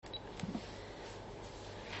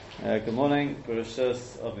Good morning,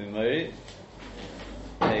 Bereshus Avimori,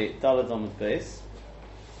 a Daled Amud Beis.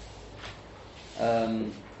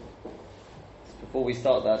 Before we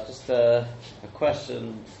start that, just a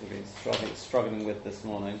question we've been struggling with this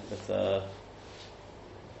morning,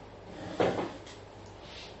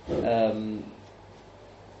 and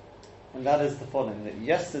that is the following: that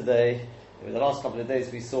yesterday, over the last couple of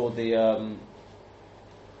days, we saw the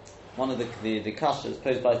one of the kashas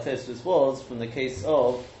posed by Tosfos was from the case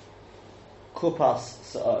of Kupas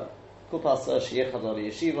Sa'or. Kupas Sa'or Sheyechad Al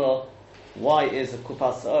Yeshiva. Why is a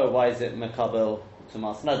Kupas Sa'or? Why is it Mekabel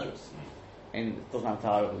Tumas Medrus? And it doesn't have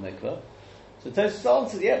Tahara of a mikveh. So Tosfos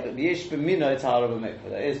answered, yeah, but Yesh B'mino Tahara of a mikveh.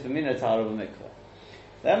 There is B'mino Tahara of a mikveh.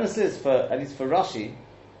 The emphasis for, at least for Rashi,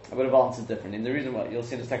 I would have answered differently. And the reason why, you'll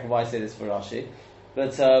see in a second why I say this for Rashi,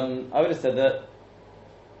 but I would have said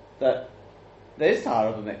that there is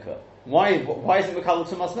Tahara of a mikveh. Why is it Mekabel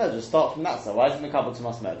Tumas Medrus? Start from that side. Why is it Mekabel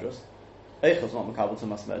Tumas Medrus? Eichel not Mekabel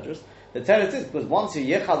Tumas Medrus. The teretz is because once you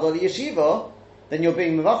Yechad Al Yeshiva, then you're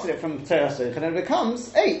being mevatel it from Teres Eichel, and it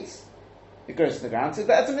becomes 8. It goes to the ground. So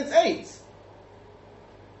better it's 8.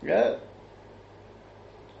 Yeah.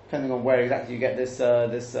 Depending on where exactly you get this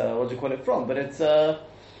what do you call it from, but it's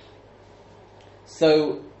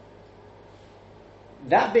so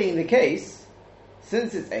that being the case.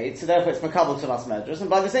 Since it's 8, so therefore it's Mekabel Tumas Medrus, and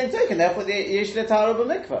by the same token, therefore the Yesh Tahara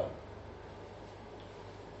b'mikveh.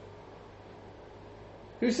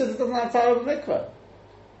 Who says it doesn't have Tahara b'mikveh?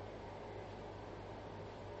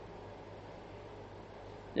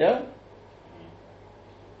 Yeah?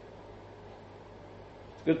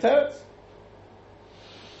 It's good teretz.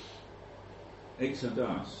 Eitz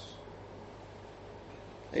Hadas.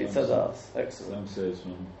 Eitz Hadas. Excellent. Some says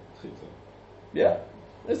from Chita. Yeah.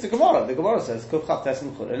 It's the Gemara. The Gemara says Kuf Chat Tes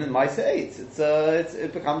Mechur, and in Maisa 8,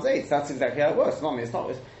 it becomes 8. That's exactly how it works. Not me. It's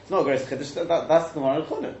not a great chiddush. That's the Gemara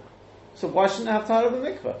Chulin. So why shouldn't it have Tahara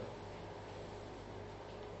b'mikveh?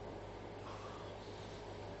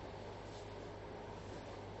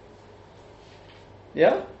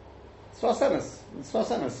 Yeah, Sfasenis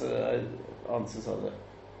answers on that.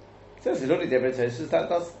 It says Hiluli Debretations.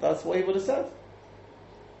 That's what he would have said.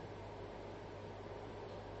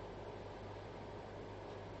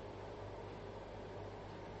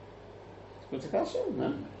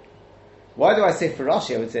 No. Why do I say for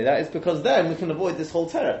Rashi? I would say that it's because then we can avoid this whole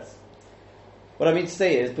teretz. What I mean to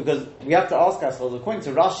say is because we have to ask ourselves, according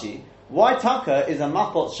to Rashi, why Taka is a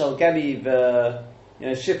mapot shel gemi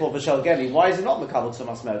shipol v'shel gemi? Why is it not Mekabel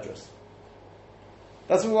Tumas Medrus?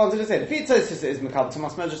 That's what we wanted to say. The Fitzos is Mekabel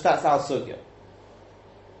Tumas Medrus. That's our sugya.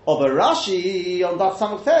 But Rashi on Daf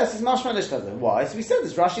Samach Teres is mashma lishtazer. Why? So we said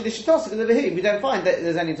this Rashi lishitos because over here we don't find that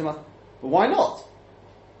there's any Tumas. But why not?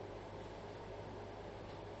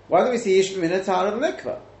 Why don't we see Yesh B'mino Tahara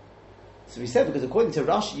b'mikveh? So we said because according to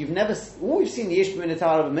Rashi, all we've seen the Yesh B'mino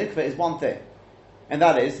Tahara b'mikveh is one thing, and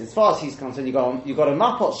that is, as far as he's concerned, you got a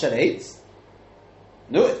mapot shel 8.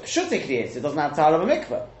 No, it should take the 8. It doesn't have Tahara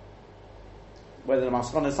b'mikveh. Whether the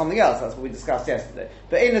maskon is something else, that's what we discussed yesterday.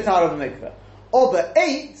 But ain't the Tahara b'mikveh. Or but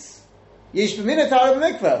 8 Yesh B'mino Tahara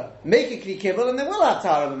b'mikveh. Make a kli kibbul, and they will have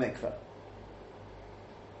Tahara b'mikveh.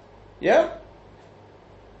 Yeah.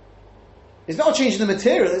 It's not a change in the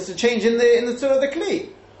material; it's a change in the tzura of the kli.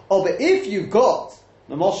 Oh, but if you got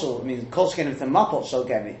the moshel, it means kol shkein with a mapot shel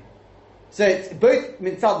gemi. So it's both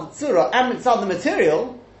mitzad the tzura and mitzad the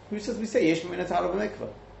material. Who says we say yesh b'mino tahara b'mikveh?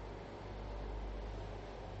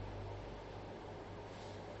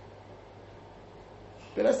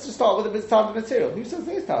 But let's just start with the mitzad of the material. Who says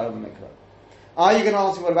there is tahara b'mikveh? Are you going to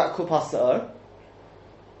ask me what about kupas sa'or?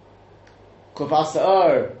 Kupas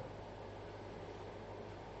sa'or.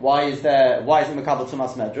 Why is it Mekabel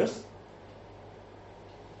Tumas Medrus?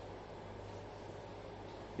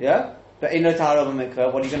 Yeah? But in no Tahara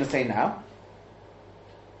b'mikveh, what are you going to say now?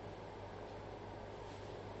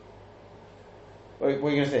 What are you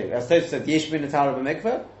going to say? As Tosfos said, Yesh B'mino Tahara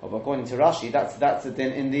b'mikveh. Well, according to Rashi, that's a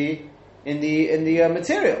din in the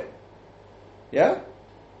material. Yeah?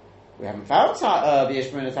 We haven't found Yesh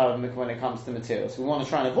B'mino Tahara b'mikveh when it comes to material, so we want to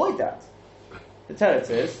try and avoid that. The teretz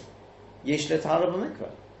is Yesh Tahara b'mikveh.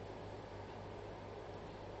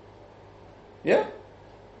 Yeah?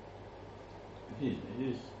 It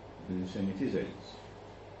is. You're saying it is 8.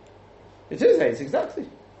 It is 8, exactly.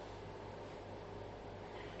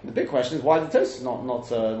 The big question is why did Tosfos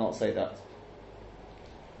not say that?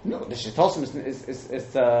 No, the Shitosim is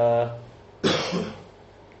it's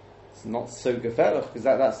not so geferach because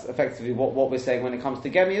that's effectively what we're saying when it comes to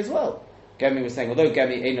Gemi as well. Gemi was saying, although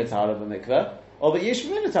Gemi ain't no Tahara b'mikveh, or but Yesh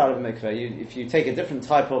B'mino Tahara b'mikveh. If you take a different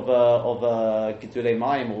type of Gidulei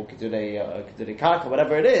Mayim or Gidulei Karka,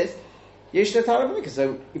 whatever it is, yesh le tahara b'mikveh.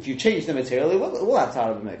 So if you change the material, it will have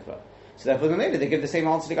tahara b'mikveh. So therefore, maybe they give the same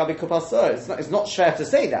answer to Gabi Kupas Sa'ar. It's not shver to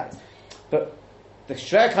say that, but the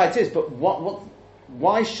shverkeit is. But what?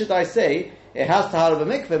 Why should I say it has tahara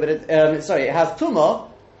b'mikveh? But it has tumah,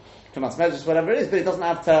 tumas medrash, whatever it is, but it doesn't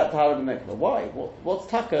have tahara b'mikveh. Why? What's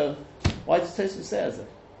taka? Why does Tosfos say as it?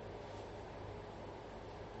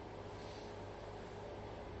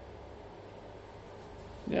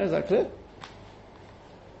 Yeah, is that clear?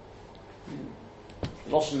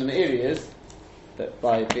 Lashon in the area is that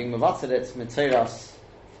by being mevatel it miteiras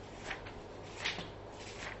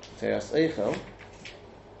eichel.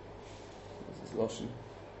 This is Lashon.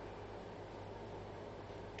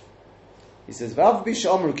 He says, "V'av bisha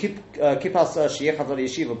omru kipas sheyechad al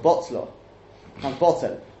yeshiva botlo and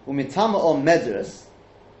botel umitama o medras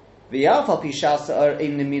v'yaf al pisha sa'ar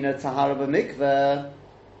ein lemina tahara b'mikveh."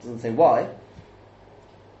 Doesn't say why.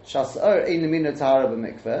 Shas'ar ein lemina tahara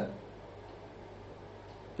b'mikveh.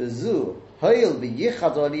 Bezu hayil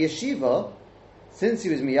v'yichad al yeshiva. Since he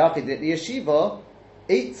was miyachid at the yeshiva,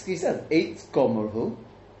 he says, 8 gomorhu.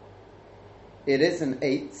 It is an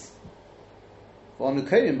 8. On the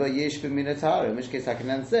Kohen, but yesh b'mina tahara. In which case I can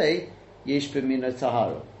then say yesh b'mina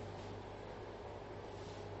tahara.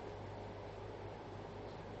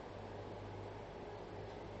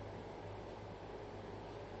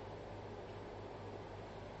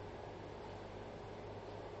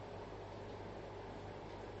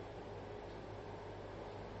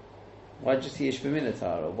 Why just yesh b'mina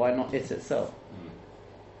tahara? Why not it itself?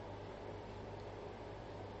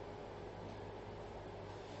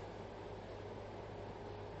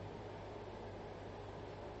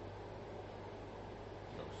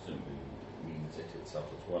 Itself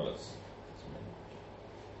as well as its min.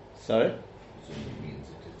 Sorry? Presumably means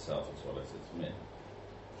it itself as well as its min.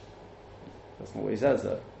 That's not what he says,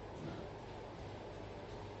 though. No.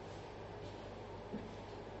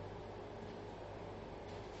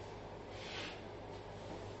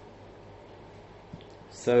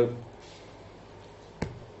 So,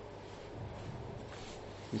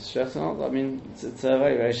 he's stressing out. I mean, it's a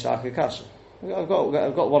very, very stark kasha. I've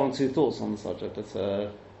got one or two thoughts on the subject, but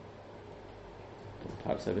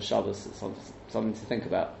perhaps over Shabbos, it's something to think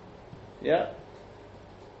about. Yeah?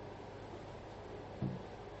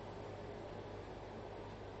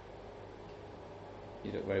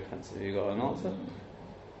 You look very pensive. You got an answer?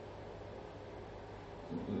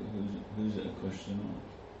 Who's it a question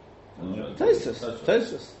on?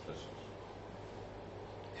 Tosfos.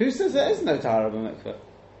 Who says there is no tahara b'mikveh?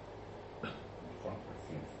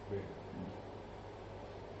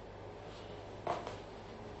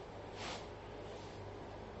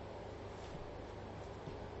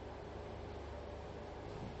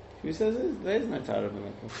 Who says there is no tahara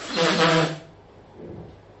b'mikveh?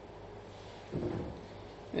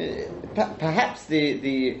 Perhaps so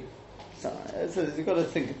you've got to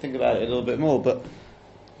think about it a little bit more, but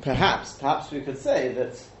perhaps we could say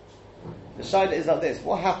that the shaila is like this: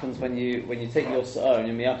 what happens when you take your sa'ar and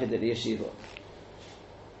you're miyachid at the yeshiva?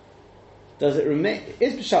 Does it remain?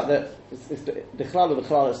 Is b'shat that it's the chlal of the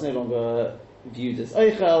chlal? It's no longer viewed as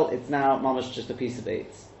oichel; it's now mamash just a piece of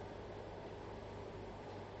eitz.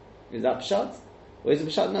 Is that b'shat? Or is it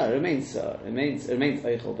b'shat? No, it remains sa'ar. It remains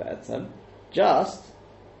oichel be'etzem. Just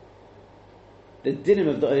the dinim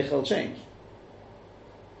of the oichel change.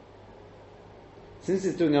 Since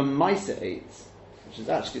it's doing a ma'aser eitz, which is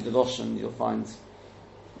actually the Lashon you'll find,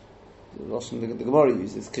 the Lashon the Gemara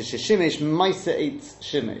uses, k'sheshimesh ma'aser eitz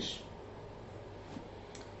shimesh.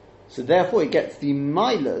 So therefore it gets the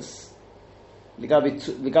milas ligabi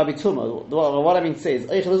tumah. What I mean to say is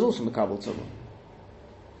eichel is also mekabel tumah.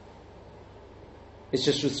 It's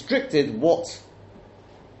just restricted what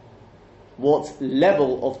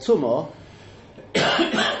level of tumah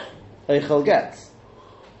eichel gets.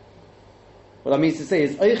 What that means to say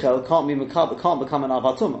is eichel can't become an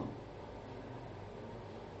avatuma.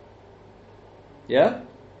 Yeah?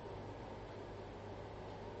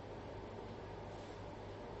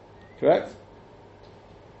 Correct?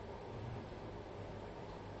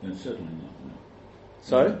 No, certainly not. No.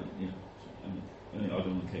 Sorry? Yeah. I mean,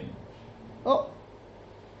 Adam and Cain. Oh.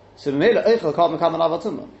 So Mela eichel can't become an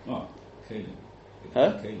avatuma. Oh, Keli.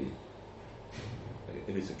 Huh? Keli.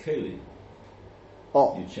 If it's a Keli,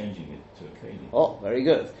 Oh. you're changing it to a Keli. Oh, very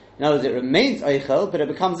good. In other words, it remains eichel, but it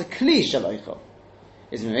becomes a kli shel eichel.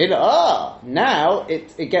 It's Mela, now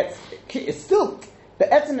it's still, the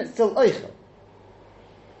etzem it's still eichel.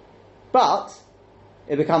 But,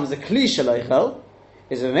 it becomes a kli shel eichel.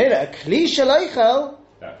 It's Mela, a kli shel eichel,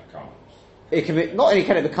 That becomes. it can be, not only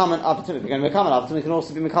can it become an avatum, it can become an avatum, it can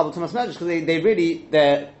also be mekabel tumas medrash, because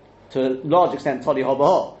they're to a large extent tali ha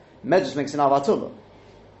b'ha. Medrash makes an avatuma.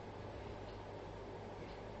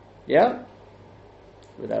 Yeah?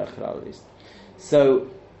 Without a chalal at least. So,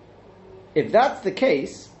 if that's the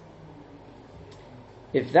case,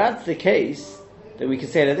 then we can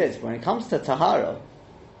say that this. When it comes to tahara,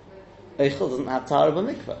 Eichel doesn't have tahara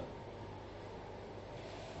b'mikveh.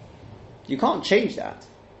 You can't change that.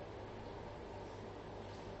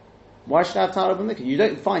 Why should I have tahara b'mikveh? You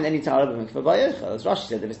don't find any tahara b'mikveh by Eichel. As Rashi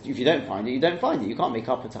said, if you don't find it, you don't find it. You can't make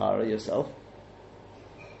up a tahara yourself.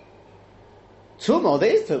 Tumah,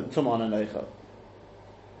 there is tumah on an Eichel.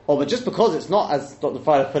 Oh, but just because it's not, as Dr.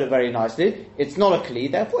 Freilich put it very nicely, it's not a kli,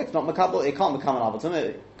 therefore it's not makabel, it can't become an abatum,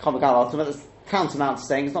 it can't become an abatum, that's tantamount to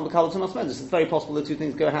saying it's not makabel to masmedus. It's very possible the two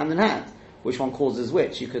things go hand in hand. Which one causes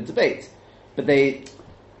which, you could debate. But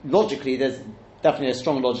logically, there's definitely a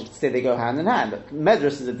strong logic to say they go hand in hand. But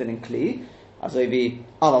medrus is a din in kli, as maybe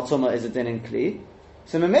avatuma is a din in kli.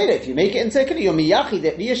 So memela, if you make it into a kli, your miyachid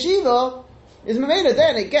at yeshiva is memela,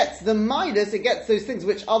 then it gets the midas, it gets those things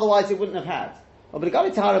which otherwise it wouldn't have had. Oh, but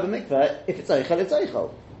Gabi Tahara b'mikveh, if it's Eichel, it's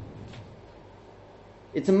Eichel.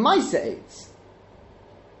 It's a Maisa Eitz.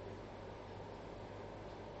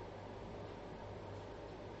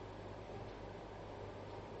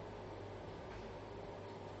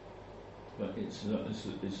 But it's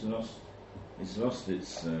lost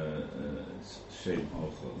its shape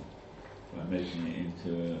also by making it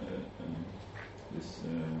into this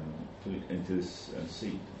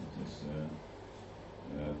seed, this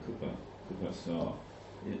kupa star,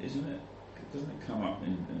 isn't it? Doesn't it come up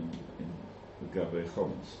in the Gabe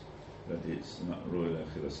Chometz that it's not royal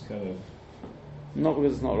achilas kalev? Not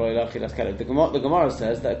because it's not royal achilas kalev. The Gemara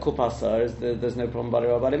says that kupa star is there's no problem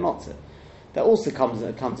about it matzah. That also comes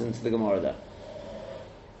into the Gemara there.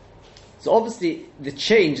 So obviously the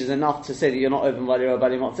change is enough to say that you're not open by the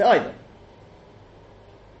matzah either.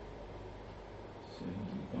 So you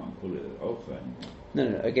can't call it ochel anymore.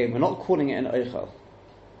 No. Again, we're not calling it an ochel.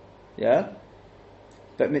 Yeah,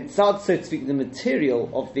 but mitzad, so to speak, the material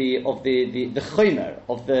of the chomer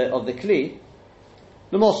of the kli,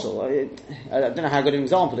 the moshel. I don't know how good an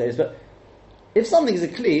example it is, but if something is a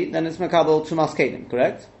kli, then it's makabel tumas kelim,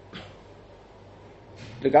 correct?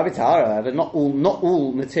 L'gabi tahara, but not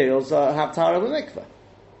all materials have tahara b'mikveh.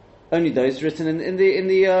 Only those written in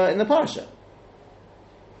the parasha.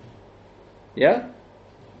 Yeah.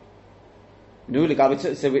 No,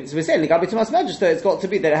 so we're saying L'gabi tumas medrash, so it's got to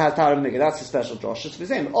be that it has tahara b'mikveh. That's a special drosh. So we're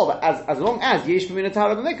saying, but as long as yesh b'mina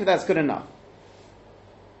tahara b'mikveh, that's good enough.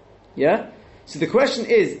 Yeah. So the question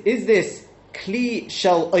is this kli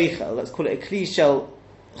shel oichel? Let's call it a kli shel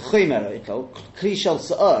chomer oichel, kli shel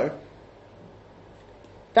se'er.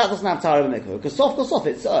 That doesn't have tahara b'mikveh because sof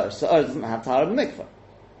it's se'er. Se'er doesn't have tahara b'mikveh.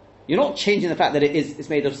 You're not changing the fact that it's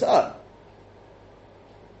made of se'er.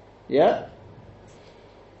 Yeah.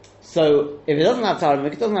 So if it doesn't have tahara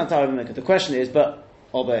b'mikveh, it doesn't have tahara b'mikveh. The question is, but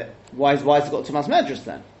why has it got tumas medrash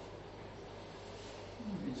then?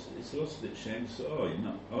 It's lost its shem se'er. You're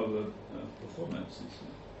not the performance.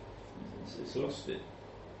 It's lost it.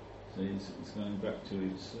 So it's going back to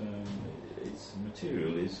its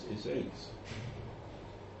material is eggs.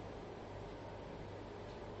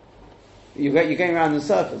 You're going around in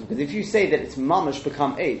circles because if you say that it's mamash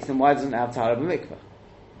become eight, then why doesn't it have tahara b'mikveh?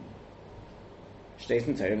 Shteis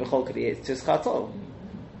in Torah v'chol k'di eitz tischato.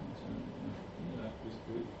 I'm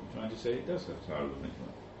trying to say it does have tahara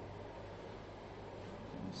b'mikveh.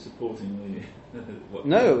 Supporting the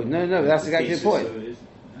No. That's exactly the point.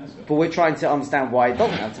 But we're trying to understand why it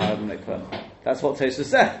doesn't have tahara b'mikveh. That's what Tosfos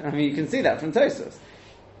said. I mean, you can see that from Tosfos.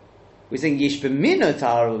 We're saying yish b'mino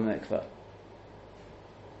tahara b'mikveh.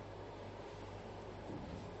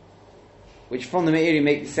 Which from the Meiri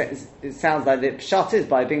makes sense. It sounds like the pshat is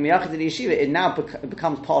by being miyachid in yeshiva, it now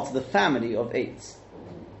becomes part of the family of eights.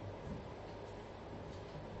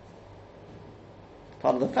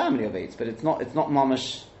 Part of the family of eights, but it's not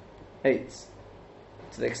mamash eights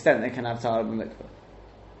to the extent they can have tahara b'mikveh.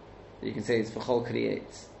 You can say it's for chol kri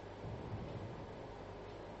eights.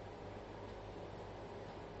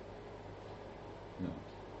 No.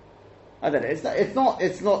 I don't know.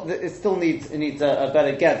 It's not. It still needs a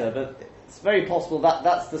better gather, but. It's very possible that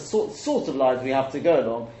that's the sort of lines we have to go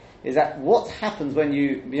along. Is that what happens when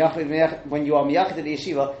you are miyachid in the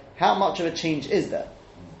yeshiva? How much of a change is there?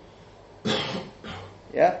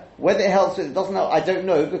 Yeah, whether it helps with it doesn't help. I don't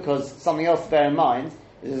know because something else to bear in mind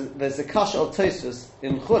is there's a kasha of Tosfos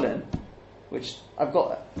in Chulin, which I've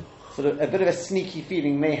got sort of a bit of a sneaky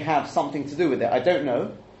feeling may have something to do with it. I don't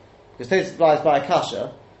know because Tosfos applies by a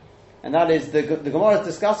kasha, and that is the Gemara is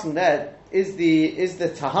discussing there. Is the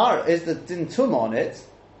tahara, is the din tumah on it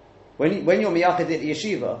when you're miyachid at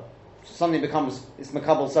yeshiva? something becomes, it's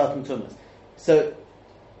makabel certain tumas. So,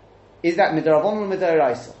 is that midrabon or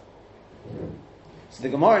midaraisa? So the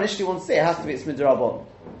Gemara initially wants to say it has to be it's midrabon.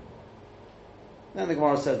 Then the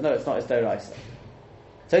Gemara says no, it's not, it's deraisa.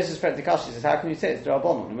 Tosfos Praktikashi says how can you say it's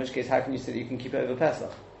derabon? In which case, how can you say that you can keep it over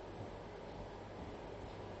Pesach?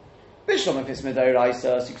 Bishlam, if it's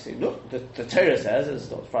midaraisa, so you can say look, the Torah says, as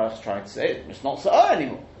Dr. Farach trying to say, it's not sa'ar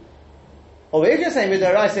anymore. Or if you're saying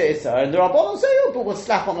midaraisa it's sa'ar, and derabon say oh, but we'll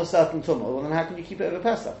slap on a certain tumah, well then how can you keep it over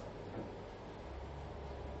Pesach?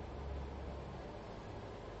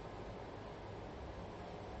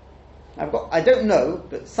 I don't know,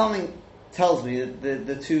 but something tells me that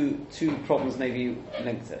the two problems may be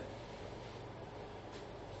linked here.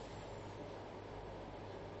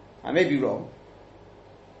 I may be wrong.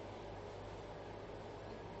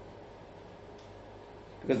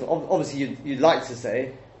 Because obviously you'd like to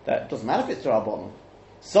say that it doesn't matter if it's Darabonon.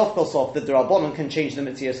 Sof kol sof, the Darabonon can change the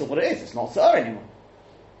Metzias of what it is. It's not Sa'ar anymore.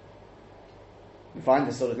 You find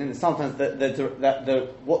this sort of thing. That sometimes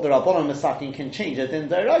what the Rabbanon Masakin can change it in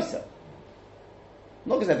Deraisa.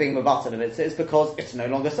 Not because they're being Mavatal of it, it's because it's no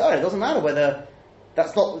longer Sa'ar. It doesn't matter whether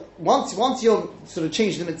that's not once you're sort of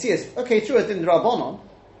changing the Metzias, okay, true, it's in the Rabbanon.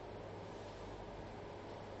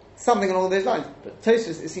 Something along those lines. But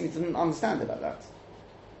Tosfos, it seems, didn't understand about that.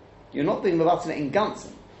 You're not being Mavatal in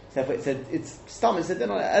Gansen. Therefore, it's stam. As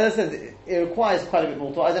I said, it requires quite a bit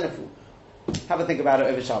more thought. I don't know. Have a think about it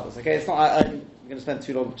over Shabbos. Okay, it's not. I'm going to spend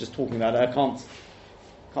too long just talking about it. I can't.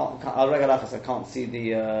 I can't see the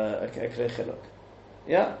chiluk.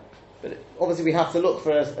 Yeah, but obviously we have to look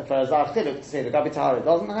for a zar chiluk to say the Gabi Tahara. It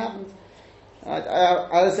doesn't happen.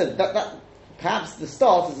 As I said, that perhaps the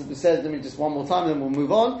start, as we said, let me just one more time, then we'll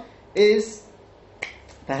move on. Is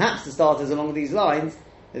perhaps the start is along these lines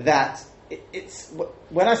that it's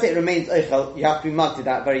when I say it remains eichel, you have to be mugged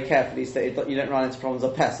that very carefully so you don't run into problems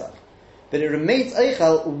of Pesach. But it remains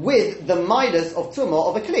eichel with the midas of tumah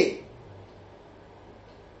of a kli.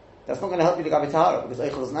 That's not going to help you to gabi tahara because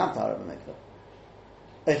eichel doesn't have tahara b'mikvah.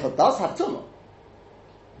 Eichel does have tumah.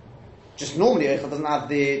 Just normally eichel doesn't have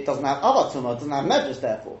avat tumah, doesn't have medrash.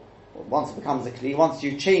 Therefore, well, once it becomes a kli, once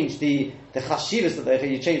you change the chashivas of the eichel,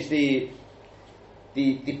 you change the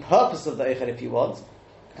purpose of the eichel if you want, it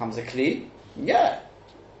becomes a kli. Yeah,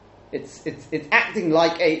 it's acting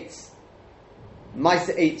like eitz.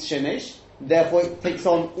 Maisa eitz shemish. Therefore, it takes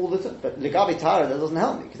on all the time. But legabi tahara that doesn't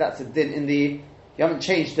help me because that's a din in the. You haven't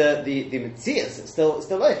changed the mitzias. It's still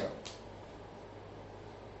eichel.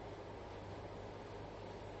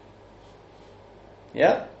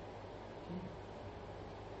 Yeah.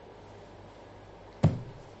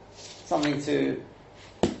 Something to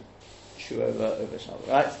chew over Shabbat,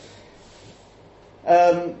 right?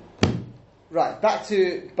 Right. Back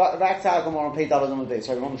to our Gemara on Pei Dalet Amud Beis.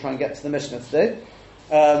 So we want to try and get to the Mishnah today.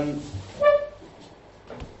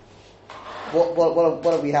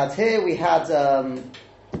 What have we had here? We had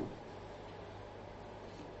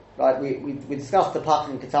right. We discussed the Pach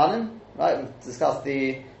and Katanim. Right. We discussed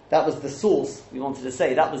that was the source we wanted to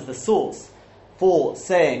say. That was the source for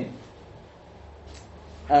saying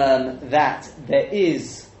that there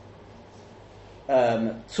is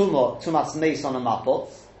tumas meis on a mapot,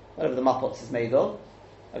 whatever the mapot is made of.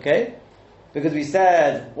 Okay. Because we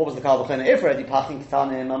said, what was the Kabbalah Chena? If already Pachim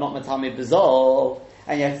Ketanim are not Matami Bezov,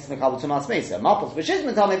 and yet it's Mekabel Tumas Meis. Mapot, which is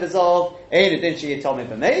Matami Bezov, Ein Edin Shi Yitome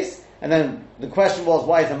B'Meis. And then the question was,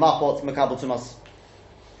 why is a Mapot Mekabel Tumas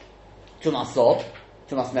Sov,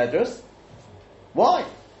 Tumas Medrus? Why?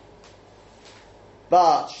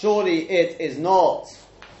 But surely it is not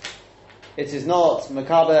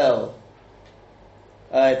Mekabel,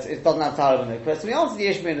 it doesn't have Tara B'Mikvah. So we answer the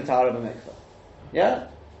Yishmi in the Tara B'Mikvah. Yeah?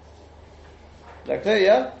 Is that clear,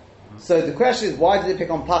 yeah? So the question is, why did it pick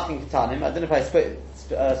on Pachim Ketanim? I don't know if I spelled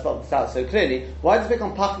this out so clearly. Why did it pick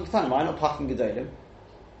on Pachim Ketanim? Why not Pachim Gedolim?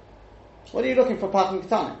 What are you looking for Pachim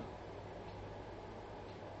Ketanim?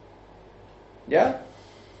 Yeah?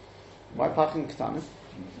 Why Pachim Ketanim?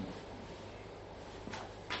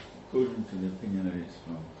 According to the opinion that it's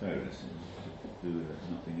from Paris, it's to do with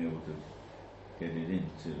not being able to get it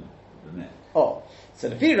into the net. Oh, so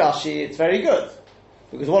the Fi Rashi, it's very good.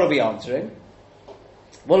 Because what are we answering?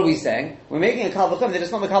 What are we saying? We're making a Kabbalah Chum. They're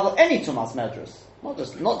just not Makabel any Tumas Medrus. Not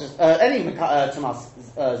just any Tumas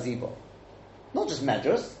Zibo. Not just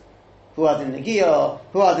Medrus. Who had in the Gia,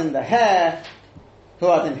 who had in the hair, who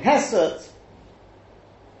had in Hesed.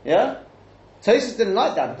 Yeah? Tosfos didn't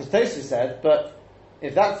like that because Tosfos said, but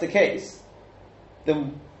if that's the case,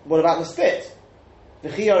 then what about the spit? The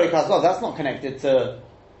Chiyori Kazlov, that's not connected to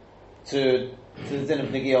the din of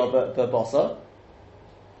Negia or Bossa.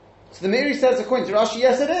 So the Meiri says, according to Rashi,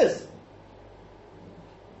 yes, it is.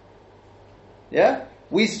 Yeah?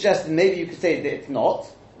 We suggested maybe you could say that it's not.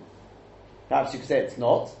 Perhaps you could say it's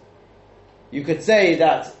not. You could say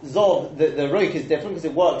that Zov, the roik is different because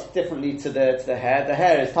it works differently to the hair. The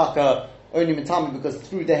hair is taka only mitami because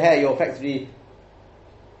through the hair you're effectively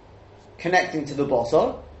connecting to the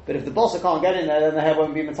bossa. But if the bossa can't get in there, then the hair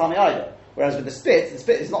won't be mitami either. Whereas with the spit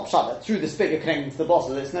is not shut. That through the spit you're connecting to the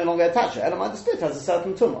bossa, it's no longer attached to it. The spit has a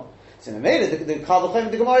certain tumah. So in the Kavachem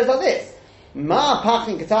of the Gemara is like this. Ma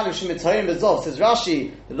pachin ketanim shemitayim bezov, says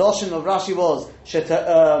Rashi. The lashon of Rashi was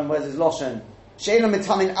where's his lashon? She'ena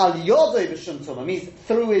mitamin al yodei b'shum tumah, means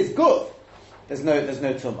through his good. There's no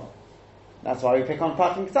tumah. That's why we pick on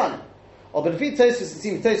pachin ketanim. Oh, but if he Tosfos, it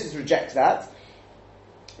seems Tosfos rejects that.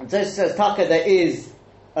 And Tosfos says taka there is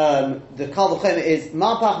the Kavachem is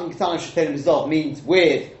ma pachin ketanim she'tenim bezov means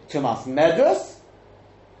with tumas medras,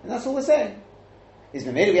 and that's all we're saying. Is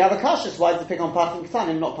maybe we have a kashas. Why does it pick on pachin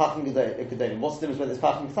ketanim, not pachin gedolim? What's the difference whether it's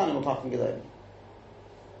pachin ketanim or pachin gedolim?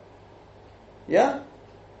 Yeah.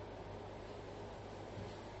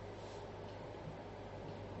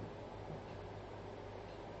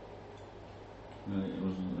 No, it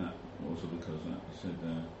wasn't that. Also because that you said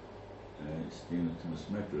it's dealing to the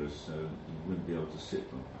smedras, so you wouldn't be able to sit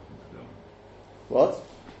on pachin gedolim. What?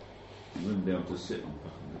 You wouldn't be able to sit on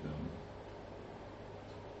pachin gedolim.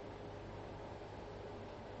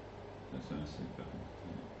 That's how I see it.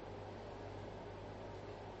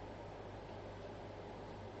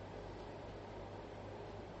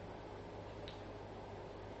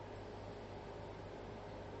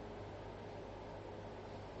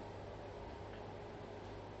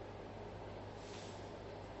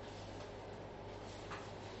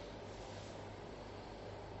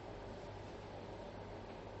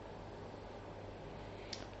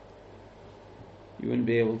 You wouldn't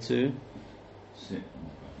be able to Sit on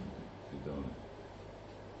Gedolim.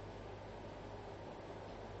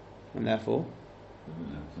 and therefore They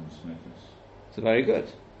wouldn't have some smedras. it's very good.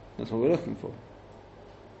 That's what we're looking for.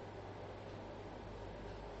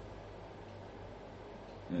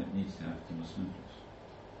 Yeah, it needs to have some smedras.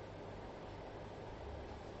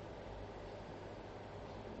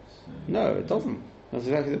 So, No, it doesn't. That's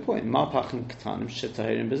exactly the point. Ma pachin ketanim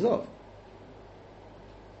shetahirim bezov.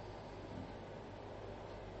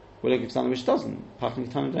 We're looking for something which doesn't. Pachin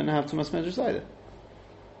ketanim don't have tumas medras either.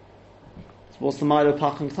 So what's the mile of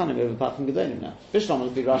pachin ketanim over pachin gedolim now? Bishlam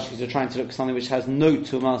would be Rashi because you're trying to look for something which has no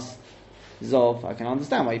tumas zov. I can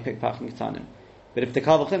understand why you pick pachin ketanim. But if the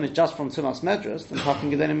kavachim is just from tumas medras, then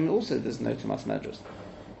pachin gedolim also there's no tumas medras.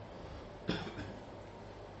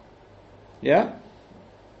 Yeah.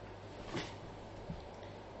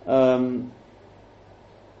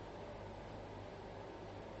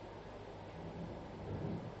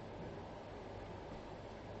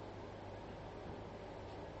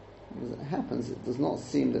 As it happens, it does not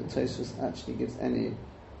seem that Tosfos actually gives any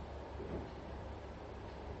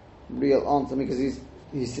real answer because he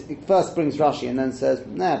first brings Rashi and then says,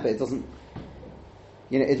 nah, but it doesn't.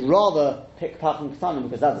 It's rather pick pachin ketanim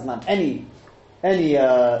because that doesn't have any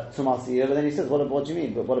tumasiyah. But then he says, what do you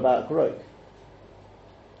mean? But what about grok?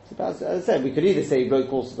 So as I said, we could either say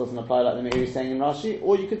grok also doesn't apply like the Meiri is saying in Rashi,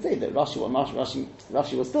 or you could say that Rashi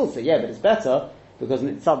will still say, yeah, but it's better because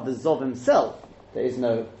in Nitzav the Zov himself there's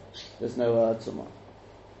no tumah.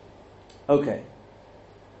 Okay.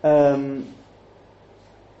 Fine.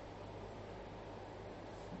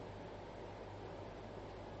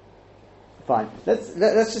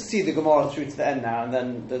 Let's just see the Gemara through to the end now, and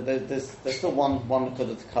then there's still one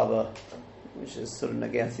to cover, which is sort of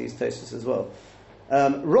against these Tosfos as well.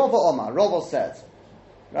 Rava Omar. Rava said,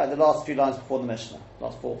 right, the last few lines before the Mishnah,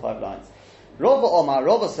 last 4 or 5 lines. Rava Omar.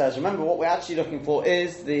 Rava says, remember what we're actually looking for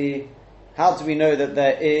is how do we know that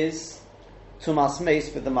there is tumas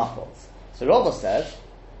meis with the machot? So Rava said,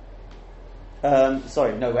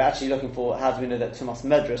 we're actually looking for how do we know that tumas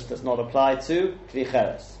medras does not apply to kli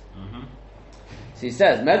cheres. So he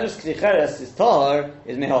says, medras kli cheres is tahor,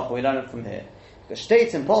 is mehach. We learn it from here. Because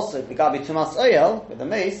states in posuk the gabi tumas oyel with the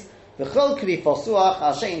mace, the chol kli fosuach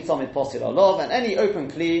hashein tzomid posil alov, and any open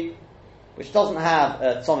kli which doesn't have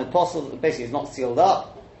tzomid posil, basically is not sealed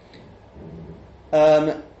up.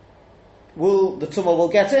 The tumah will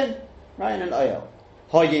get in, right, in an oyel.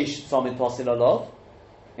 Hayish tzomid posil alov,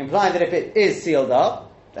 implying that if it is sealed up,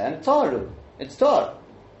 then taru, it's tar.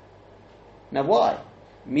 Now why?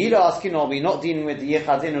 Mila asking, are we not dealing with the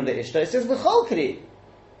yichadin or the ishta? It says v'chol kli.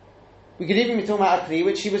 We could even be talking about a kli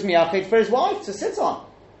which he was miyached for his wife to sit on,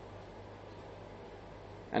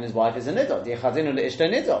 and his wife is a nidor. The yichadin or the ishta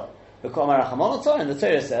nidor. The Kamar Rachamon Tar, and the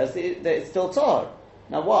Torah says that it's still tar.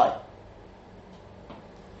 Now why?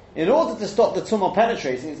 In order to stop the tumah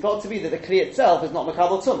penetrating, it's got to be that the kli itself is not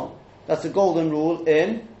makabel tumah. That's a golden rule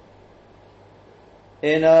in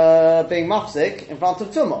being mafsik in front of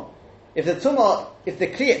tumah. If the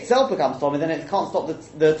kli itself becomes tumah, then it can't stop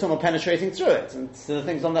the tumah penetrating through it and to the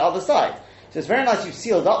things on the other side. So it's very nice you've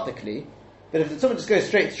sealed up the kli, but if the tumah just goes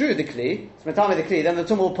straight through the kli, it's metame the kli, then the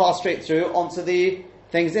tumah will pass straight through onto the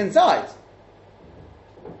things inside.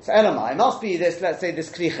 So elamai, it must be this, let's say this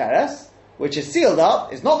kli cheres, which is sealed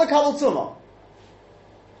up, is not the kabel tumah.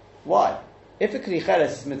 Why? If a kli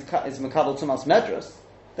cheres is makabel tumah's medras,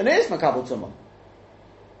 then it is makabel tumah.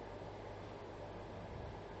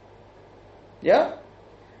 Yeah?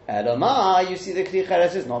 Elamai, you see the kli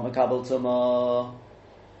cheres is not makabel tumah.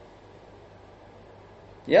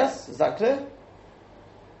 Yes? Is that clear?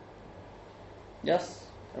 Yes?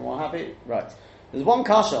 Everyone happy? Right. There's one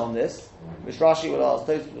kasha on this, which Rashi will ask,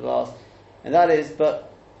 Tosfos will ask, and that is,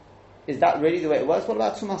 but is that really the way it works? What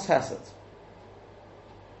about Tumas Hesed?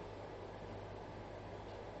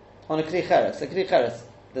 On a Kli Cheres,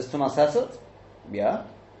 does Tumas Hesed? Yeah.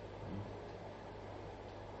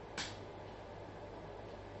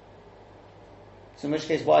 So in which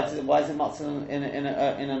case, why is it matzil in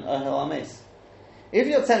an Ohel Ames? If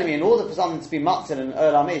you're telling me in order for something to be matzil in an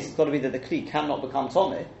Ohel Ames, it's got to be that the Kli cannot become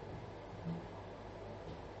Tomei,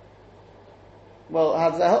 well, how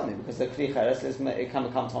does that help me? Because the Kli Cheres it can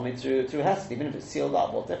become Tomei through Hesed, even if it's sealed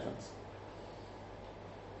up. What difference?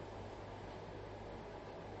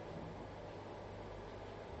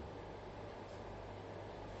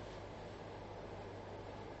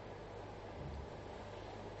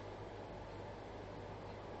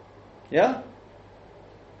 Yeah?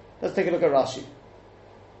 Let's take a look at Rashi.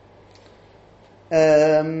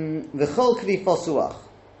 V'chol Kli Fosuach.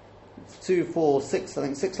 2, 4, 6, I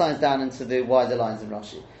think 6 lines down into the wider lines in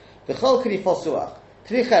Rashi. V'chol Kli Fosuach.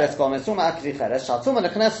 Kli Cheres Gom, Tumah Kli Cheres, Shatumah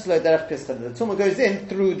Nechneses Lo Derech Pischa. The Tumah goes in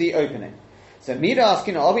through the opening. So Mira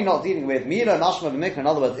asking, are we not dealing with Mira Mashma B'Mikra? In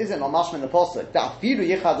other words, is it not Mashma in the Pasuk? That even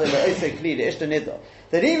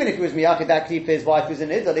if he was Miyakid that Kli for his wife who's in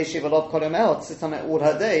Niddah, they Shivalov Kolom Ehot, sits on it all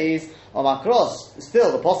her days, on Makros.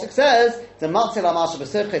 Still, the Pasuk says, the Matzil HaMasha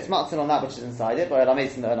B'Sircha, it's Matzil on that which is inside it, by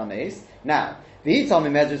Elameis and the Elameis. Now, the Yitam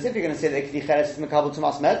in Medrus, if you're going to say that Kli Cheres is Mekabel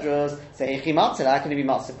Tumas Medrus, say Echi Matzil, how can it be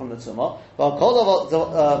Matzil from the Tumah? But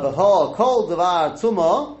Kol Devar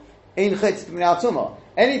Tumah, in Chitz B'Minal Tumah.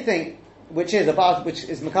 Anything which is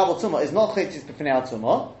Mekabel Tumah is not Chitz B'Minal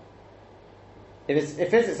Tumah.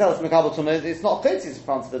 If it's itself Mekabel Tumah, it's not Chitz in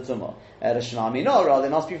front of the Tumah. Rishonami, no, rather, it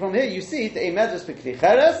must be from here. You see, the Medrus B'Kli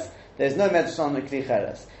Cheres, there's no Medrus on the Kli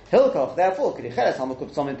Cheres. Hilkoch, therefore, Kli Cheres, Hamakub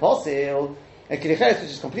Tzomim Posil, a Kli Cheres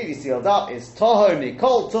which is completely sealed up is Tahor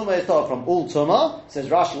Mikol Tumah, is Tahor from all Tumah. Says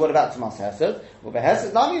Rashi, what about Tumas Hesed? Well,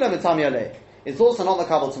 Hesed, Lami Lo Mitami Alei. It's also not the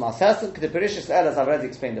Kabbalah Tumas Hesed, the Perishus El, as I've already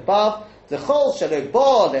explained above. The Chol Shelo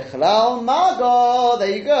Bo Lechlal Mago,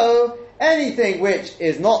 there you go. Anything which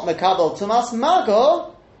is not Mekabel Tumas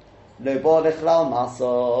Mago, Lo Bo Lechlal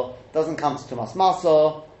Maso, doesn't come to Tumas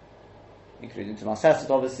Maso, including Tumas Hesed,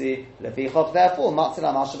 obviously. Lefichok, therefore, Matzil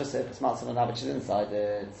HaMasha B'Sirchus, Matzil HaNah, which is inside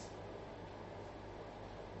it.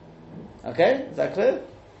 Okay, is that clear?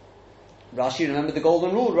 Rashi, remember the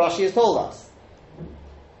golden rule Rashi has told us.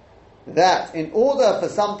 That in order for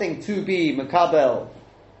something to be Mekabel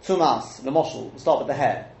Tumas, the Moshel, we'll start with the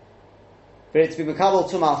hair. For it to be Mekabel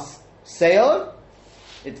Tumas Seor,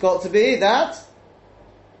 it's got to be that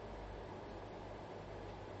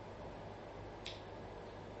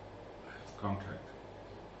Contract.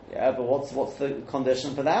 Yeah, but what's the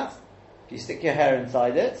condition for that? If you stick your hair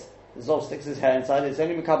inside it, the Zov sticks his hair inside it, it's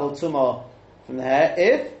only Mekabel Tumah from the hair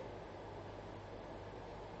if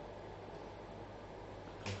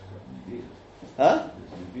huh?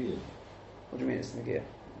 What do you mean it's Nagia?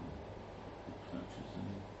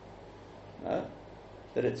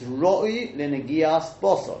 That it's Ro'i L'Negias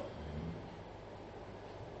Bosor.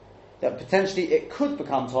 That potentially it could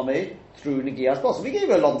become Tomei through Negias Bosor. We gave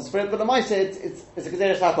you a long for it, but the Mai said it's a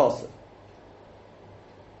Gezeres HaKosov.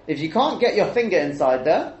 If you can't get your finger inside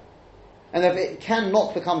there, and if it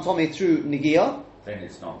cannot become Tomei through Negia, then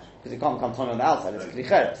it's not. because it can't become Tomei on the outside, it's Kli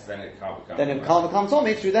Cheres. Then it can't become. Then it can't become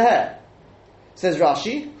Tomei through the hair. Says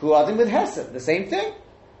Rashi, who are with Hesed, the same thing.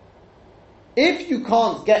 If you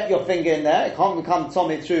can't get your finger in there, it can't become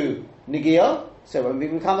Tomei through Negia, so it won't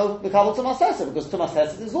become Tumas Hesed, because Tumas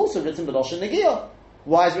Hesed is also written B'Loshen Negia.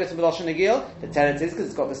 Why is it written B'Loshen Negia? The tenet is because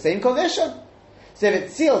it's got the same condition. So if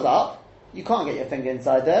it's sealed up, you can't get your finger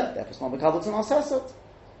inside there, therefore it's not Mekabel Tumas Hesed.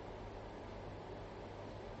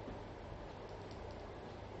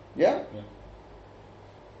 Yeah?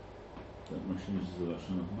 That machine is the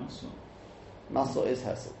Lashon of Masa. Masor is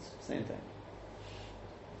Hesed, same thing.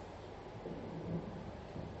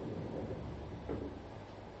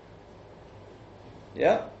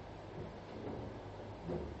 Yeah?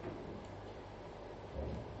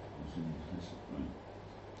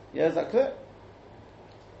 Yeah, is that clear?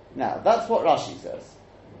 Now, that's what Rashi says.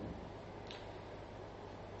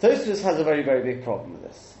 Tosfos has a very, very big problem with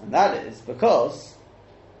this. And that is because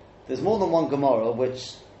there's more than one Gemara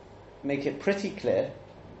which make it pretty clear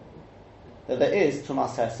that there is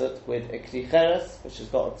Tumas Hesed with a Kli Cheres, which has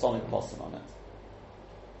got a tzomit possum on it.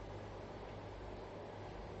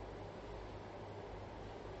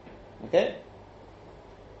 Okay?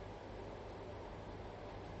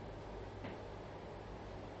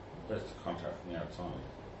 That's contact from the outside.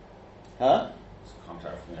 Huh? It's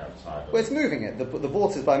contact from the outside. Well, it's moving it. The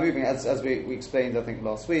water is by moving it, as we explained, I think,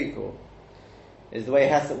 last week, or is the way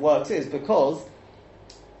Hesed works is because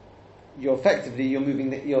you're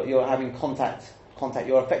moving, you're having contact,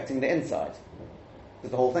 you're affecting the inside,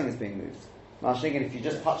 because the whole thing is being moved. Mashing, and if you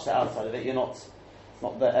just touch the outside of it, it's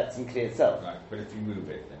not the Etzim Kli itself. Right, but if you move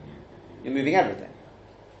it, then you're moving everything.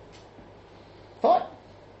 Fine.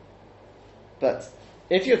 But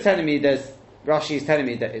if you're telling me Rashi is telling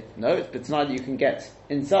me that it's not that you can get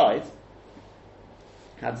inside,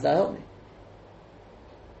 how does that help me?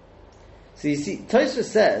 So you see, Tosfos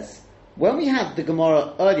says, when we have the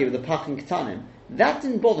Gemara earlier with the Pach and Ketanim, that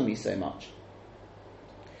didn't bother me so much.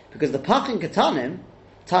 Because the Pach and Ketanim,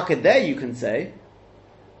 Taka there you can say,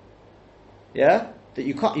 that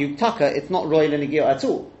you Taka, it's not Royal and Negio at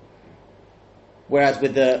all. Whereas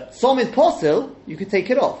with the Somid Posil, you could take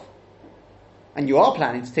it off. And you are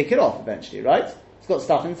planning to take it off eventually, right? It's got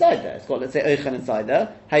stuff inside there. It's got, let's say, Eichel inside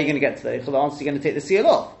there. How are you going to get to the Eichel? The answer is you're going to take the seal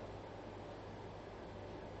off.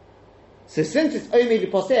 So since it's Omer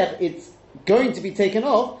Posech, it's going to be taken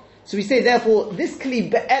off. So we say, therefore, this Kli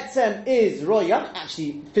Be'etzem is Roy. You haven't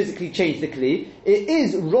actually physically changed the Kli. It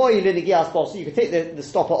is Roy Linigias Posil. You can take the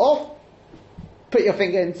stopper off, put your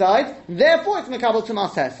finger inside. Therefore, it's Mekabel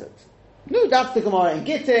Tumas Hesed. No, that's the Gemara in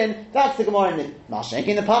Gittin. That's the Gemara in Mashek.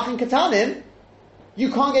 In the Pach and Ketanim, you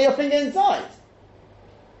can't get your finger inside.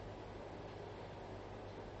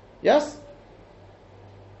 Yes? Is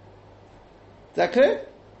that clear?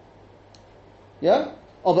 Yeah?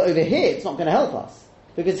 Oh, but over here, it's not going to help us.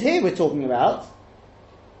 Because here we're talking about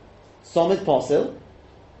Somid Posil,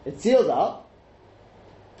 it's sealed up,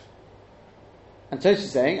 and Tosfos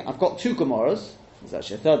is saying, I've got two Gemaras, there's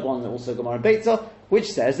actually a third one, also Gemara Beitza,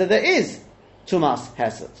 which says that there is Tumas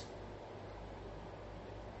Hesed.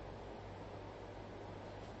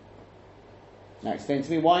 Now explain to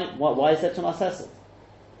me why is there Tumas Hesed?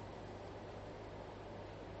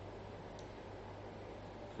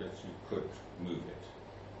 because you could move it.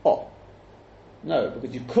 Oh. No,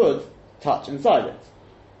 because you could touch inside it.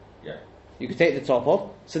 Yeah. You could take the top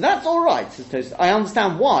off. So that's alright, says Tosfos. I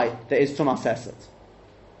understand why there is Tumas Hesed.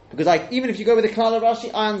 Because even if you go with the Klal of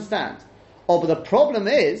Rashi, I understand. Oh, but the problem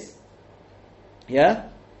is, then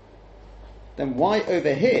why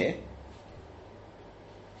over here,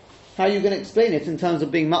 how are you going to explain it in terms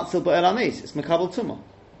of being Matzil Ba'el Amis? It's Mekabel Tumah.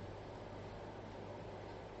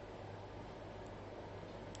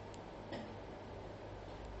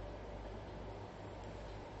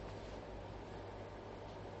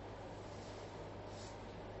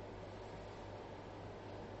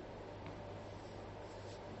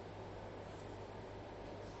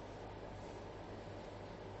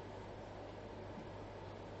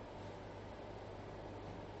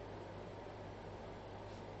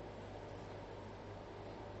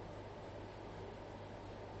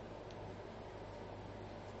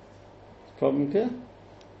 Problem clear?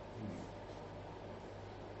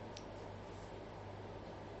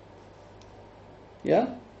 Yeah?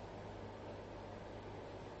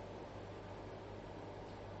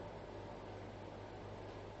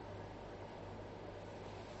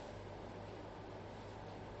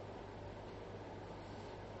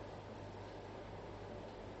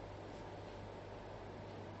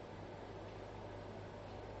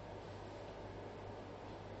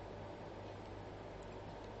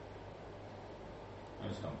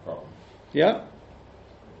 That's no problem. Yeah?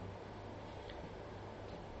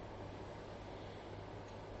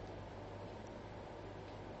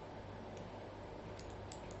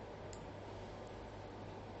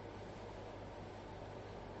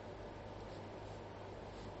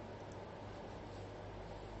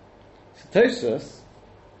 So Tosfos,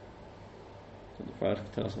 did the Friday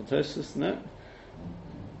tell us what Tosfos? No?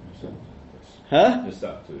 Huh? Just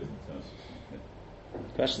up to it.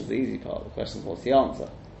 The question's the easy part. The question is what's the answer?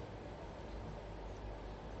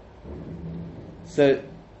 So,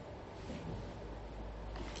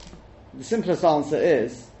 the simplest answer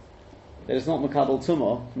is that it's not Makabel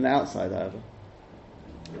Tumah from the outside, however.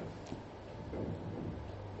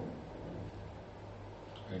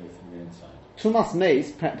 Maybe from the inside. Tumas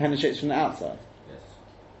mace penetrates from the outside. Yes.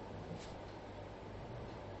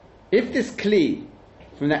 If this kli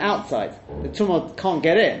from the outside, the tumah can't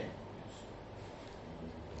get in,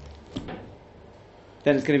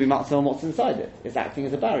 then it's going to be matzah on what's inside it. It's acting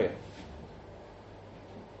as a barrier.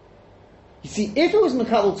 You see, if it was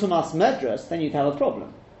Makabel Tumas Medras, then you'd have a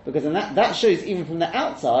problem. Because then that shows even from the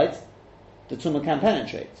outside, the Tumah can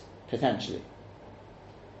penetrate, potentially.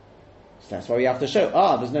 So that's why we have to show,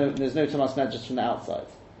 there's no Tumas Medras from the outside.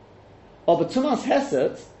 Oh, but Tumas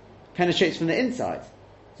Hesed penetrates from the inside.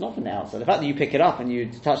 It's not from the outside. The fact that you pick it up and you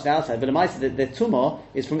touch the outside, but it might say that the Tumah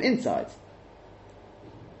is from inside.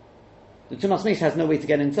 The Tumas Mace has no way to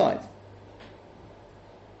get inside.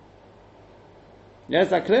 Yeah, is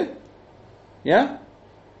that clear? Yeah?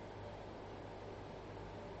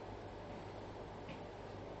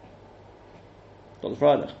 Got the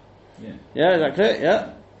Friday. Yeah. Yeah, is that clear?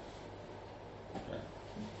 Yeah. Okay.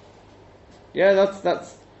 Yeah,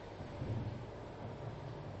 that's.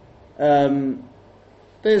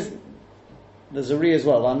 There's a re as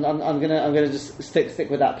well. I'm gonna just stick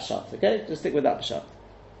with that pshat. Okay, just stick with that pshat.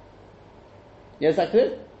 Yeah, is that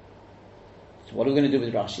clear? So what are we going to do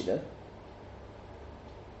with Rashi though?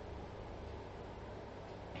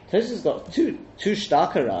 Tosfos has got two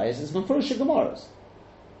starker rayas. It's from Furush Gemaras.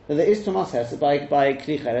 There is Tumas Hesed by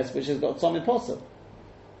Kli Cheres, which has got Tzomid Posel.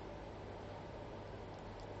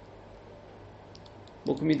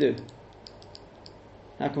 What can we do?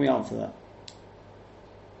 How can we answer that?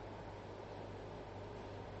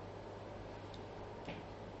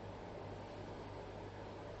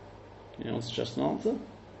 Anyone else suggest an answer?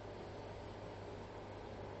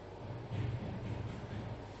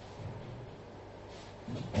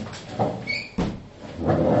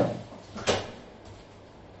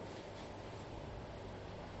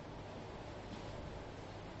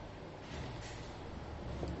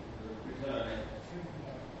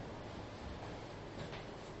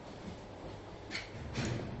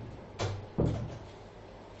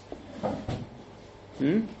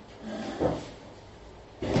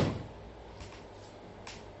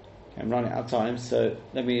 I'm running out of time, so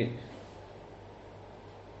let me.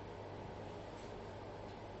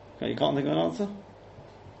 You can't think of an answer?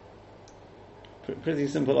 Pretty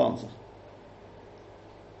simple answer.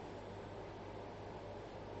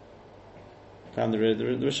 Found the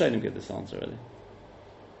Rishonim give this answer already.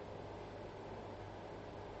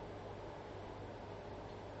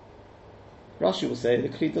 Rashi will say the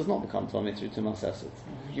Kli does not become Tomei through Tumas Hesed.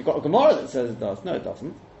 You've got a Gemara that says it does. No, it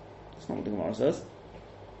doesn't. That's not what the Gemara says.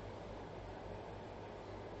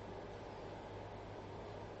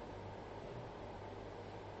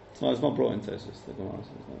 No, it's not brought in Tosfos. The Gemara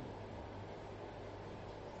says no.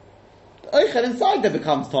 The Oichel inside there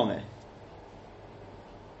becomes Tomei.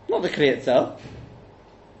 Not the Kli itself.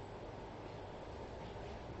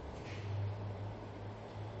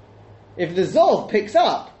 If the Zov picks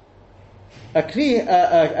up a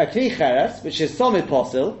Kli Cheres, which is Somid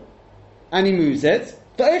Posil, and he moves it,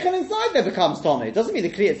 the Oichel inside there becomes Tomei. It doesn't mean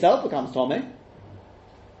the Kli itself becomes Tomei.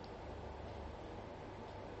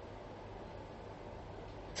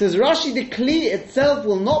 Says Rashi, the Kli itself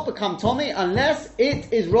will not become Tomei unless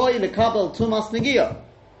it is Roi Lekabel Tumas Negiah.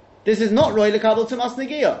 This is not Roi Lekabel Tumas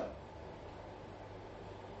Negiah.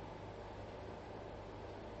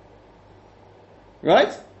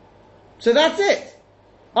 Right? So that's it.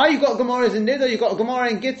 You've got Gemaras in Niddah, you've got a Gemara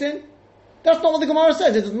in Gittin. That's not what the Gemara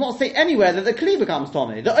says. It does not say anywhere that the Kli becomes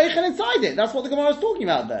Tomei. The Oichel inside it, that's what the Gemara is talking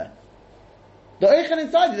about there. The Oichel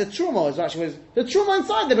inside it, the Truma is actually, the Truma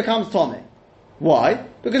inside there becomes Tomei. Why?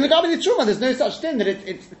 Because L'gabi the Truma, there's no such thing that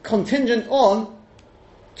it's contingent on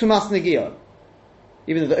Tumas Negiah.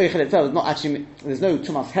 Even though the Oichel itself is not actually, there's no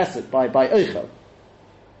Tumas Hesed by Oichel,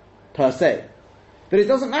 per se. But it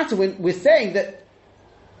doesn't matter when we're saying that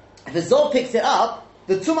if the Zol picks it up,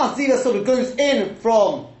 the Tumas Zila sort of goes in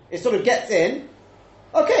from, it sort of gets in.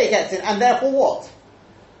 Okay, it gets in, and therefore what?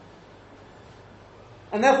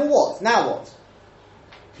 And therefore what? Now what?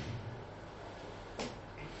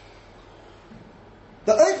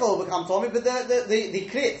 The Oichel will become Tomei, but the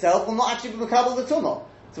Kli itself will not actually be Makabel the Tumah.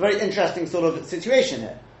 It's a very interesting sort of situation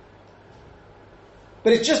here.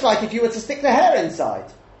 But it's just like if you were to stick the hair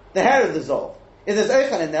inside, the hair of the Zol. If there's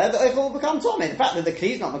Oichel in there, the Oichel will become Tomei. The fact that the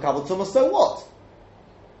Kli is not Makabel Tumah, so what?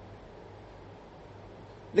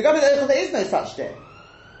 The Gabi the Oichel, there is no such thing.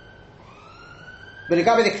 But the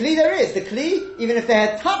Gabi the Kli, there is. The Kli, even if the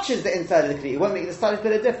hair touches the inside of the Kli, it won't make the slightest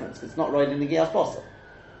bit of difference, because it's not right in the Giyas Posel.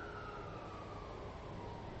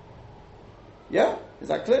 Yeah? Is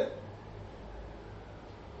that clear?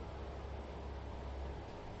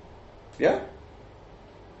 Yeah?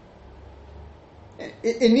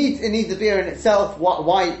 it needs the beer in itself.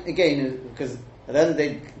 Why again? Because at the end of the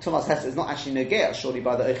day, Tumas Hesed is not actually negea surely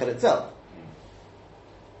by the Eichel itself.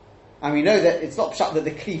 And we know that it's not pshat that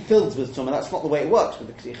the kli fills with tumah. That's not the way it works with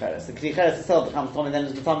the kli cheres. The kli cheres itself becomes tumah, and then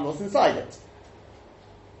is determined what's inside it.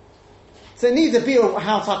 So it needs a beer of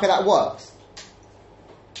how taka that works.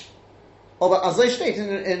 Oh, but as I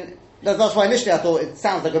state that's why initially I thought it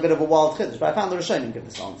sounds like a bit of a wild chiddush, but I found the Rishonim give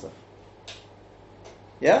this answer.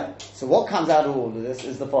 Yeah. So what comes out of all of this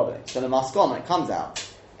is the following. So the maskon, it comes out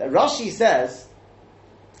that Rashi says,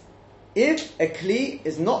 if a kli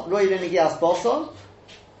is not roid in Negias Basar,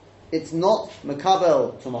 it's not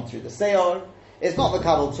Mekabel Tumah through the Seor, it's not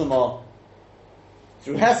Mekabel Tumah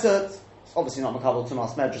through Hesed, it's obviously not Mekabel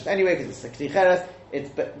Tumah Medrus anyway, because it's a Kli Cheres,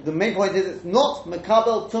 but the main point is it's not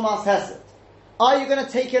Mekabel Tumah Hesed. Are you going to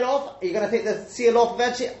take it off? Are you going to take the seal off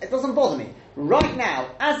eventually? It doesn't bother me. Right now,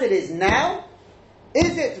 as it is now,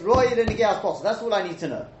 is it Royal and Negias Basar? That's all I need to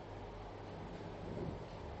know.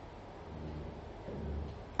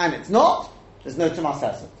 And it's not, there's no Tumas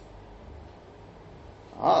Hesed.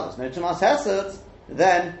 There's no Tumas Hesed,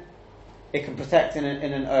 then it can protect in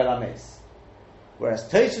an Olam Mace. Whereas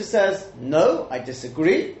Tosfos says, no, I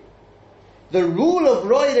disagree. The rule of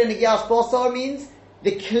Royal and Negias Basar means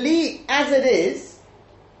the Kli as it is,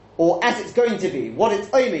 or as it's going to be, what it's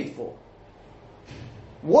omed for.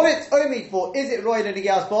 What it's omed for, is it Royal and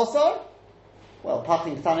Negias Basar? Well,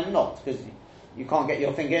 Pachim Ktanim not, because you can't get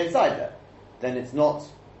your finger inside there. Then it's not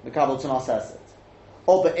Mekabel Tumas Hesed.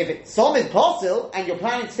 Oh, but if it's Som is Pasul, and you're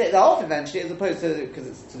planning to take that off eventually, as opposed to, because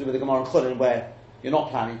it's to do with the Gemara and Chulin, where you're not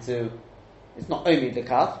planning to, it's not Omi the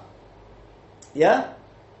cut. Yeah?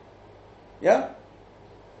 Yeah?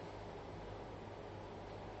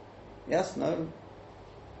 Yes? No?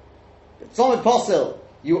 But Som is Pasul,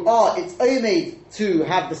 it's Omi to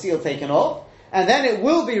have the seal taken off, and then it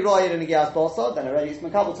will be Royal in the Negias Basar, then already it's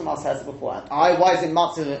Mekabel Tumas Hesed beforehand. Why is it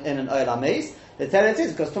Matzil in an Olam Mace? The teretz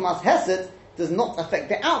is because Tumas Hesed does not affect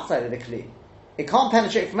the outside of the kli. It can't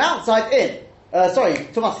penetrate from outside in.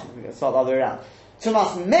 Tumas, let's start the other way around.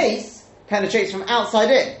 Tumas Mace penetrates from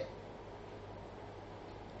outside in.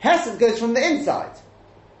 Hesed goes from the inside.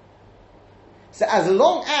 So as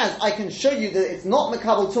long as I can show you that it's not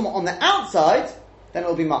Mekabel Tumah on the outside, then it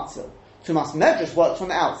will be Matzil. Tumas Medrus works from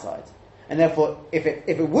the outside. And therefore, if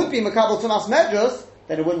it would be Mekabel Tumas Medrus,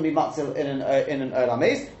 then it wouldn't be Matzil in an Olam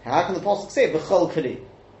Mace. How can the Pasuk say B'chol Kli?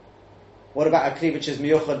 What about a Kli which is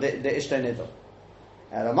Miyuchad the Ishtay Nidl?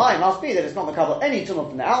 The mind must be that it's not Mekabel any Tumah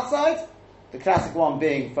from the outside. The classic one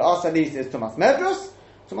being, for us at least, is Tumas Medrus.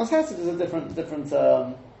 Tumas Hesed is a different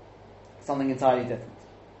something entirely different.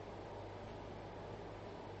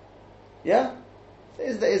 Yeah?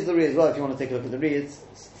 Is the Ri as well, if you want to take a look at the Ri. It's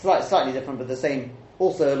slightly different, but the same,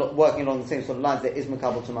 also working along the same sort of lines. There is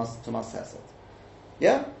Mekabel Tumas Hesed.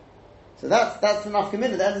 Yeah? So that's enough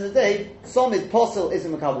commitment. At the end of the day, some is Pasul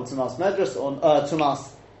isn't Mekabel Tumas Medrus or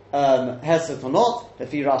Tumas Hesed or not. But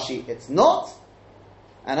for Rashi, it's not.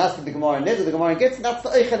 And as for the Gemara and Nidl, the Gemara and Gittin, that's the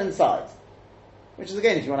Eichel inside. Which is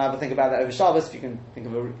again, if you want to have a think about that over Shabbos, if you can think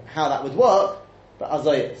of how that would work, but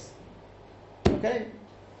Azay is. Okay?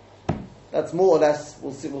 That's more or less,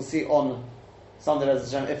 we'll see on Sunday,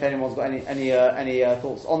 if anyone's got any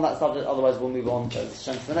thoughts on that subject. Otherwise, we'll move on to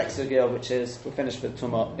the next sugya, which is, we're finished with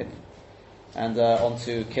Tumah, and on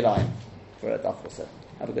to Kilayim for Daf 7.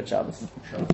 Have a good Shabbos.